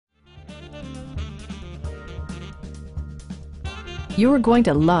You're going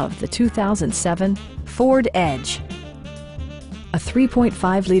to love the 2007 Ford Edge. A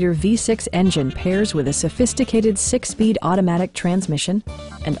 3.5-liter V6 engine pairs with a sophisticated 6-speed automatic transmission,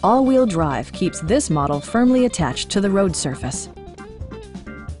 and all-wheel drive keeps this model firmly attached to the road surface.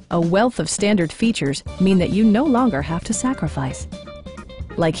 A wealth of standard features mean that you no longer have to sacrifice,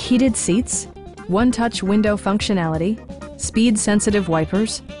 like heated seats, one-touch window functionality, speed-sensitive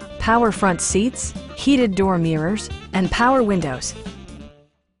wipers, power front seats, heated door mirrors, and power windows.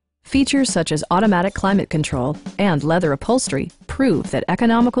 Features such as automatic climate control and leather upholstery prove that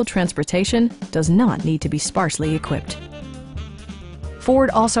economical transportation does not need to be sparsely equipped. Ford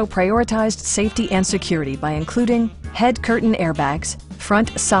also prioritized safety and security by including head curtain airbags,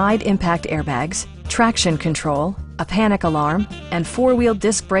 front side impact airbags, traction control, a panic alarm, and four-wheel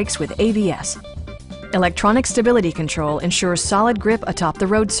disc brakes with ABS. Electronic stability control ensures solid grip atop the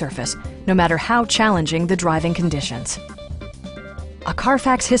road surface, no matter how challenging the driving conditions. A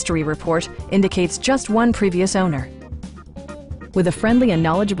Carfax history report indicates just one previous owner. With a friendly and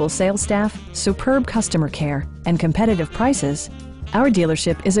knowledgeable sales staff, superb customer care, and competitive prices, our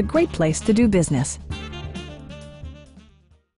dealership is a great place to do business.